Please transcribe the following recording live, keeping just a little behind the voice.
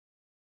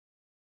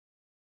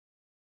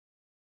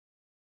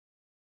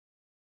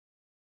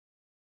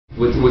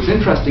What's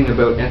interesting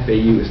about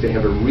FAU is they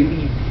have a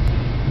really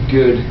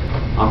good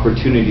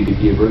opportunity to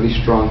be a really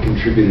strong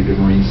contributor to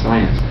marine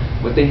science.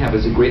 What they have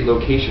is a great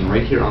location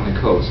right here on the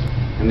coast,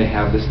 and they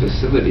have this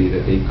facility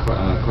that they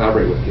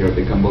collaborate with here at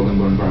the Gumbo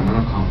Limbo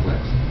Environmental Complex.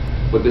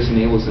 What this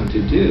enables them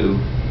to do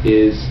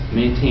is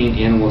maintain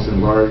animals in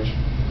large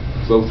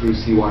flow-through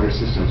seawater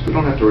systems. We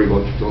don't have to worry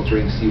about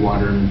filtering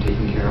seawater and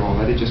taking care of all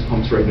that. It just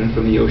pumps right in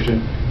from the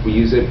ocean. We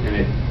use it and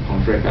it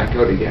pumps right back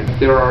out again.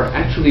 There are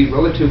actually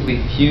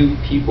relatively few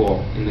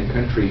people in the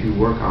country who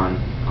work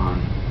on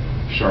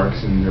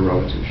sharks and their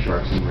relative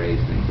sharks and rays,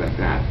 things like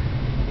that.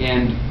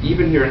 And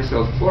even here in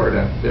South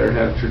Florida, there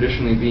have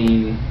traditionally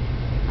been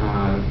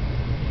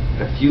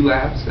a few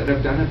labs that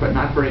have done it, but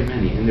not very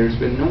many. And there's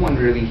been no one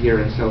really here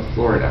in South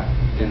Florida,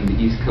 in the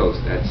East Coast,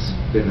 that's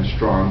been a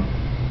strong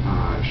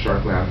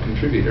shark lab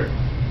contributor.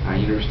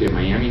 University of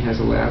Miami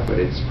has a lab, but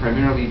it's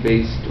primarily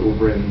based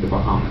over in the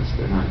Bahamas.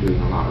 They're not doing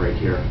a lot right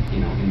here,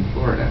 in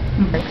Florida.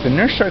 The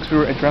nurse sharks, we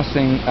were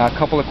addressing a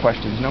couple of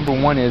questions. Number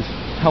one is,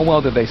 how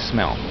well do they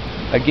smell?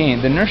 Again,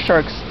 the nurse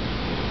sharks,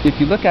 if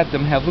you look at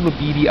them, have little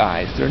beady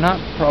eyes. They're not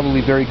probably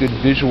very good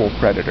visual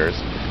predators,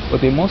 but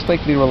they most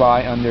likely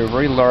rely on their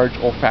very large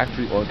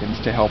olfactory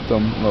organs to help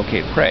them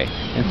locate prey.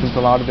 And since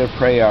a lot of their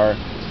prey are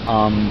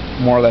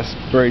more or less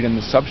buried in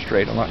the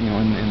substrate, a lot,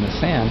 in the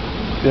sand,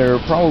 they're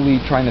probably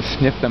trying to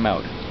sniff them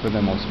out for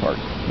the most part.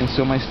 And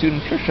so my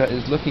student Trisha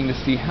is looking to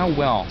see how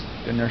well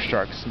the nurse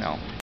sharks smell.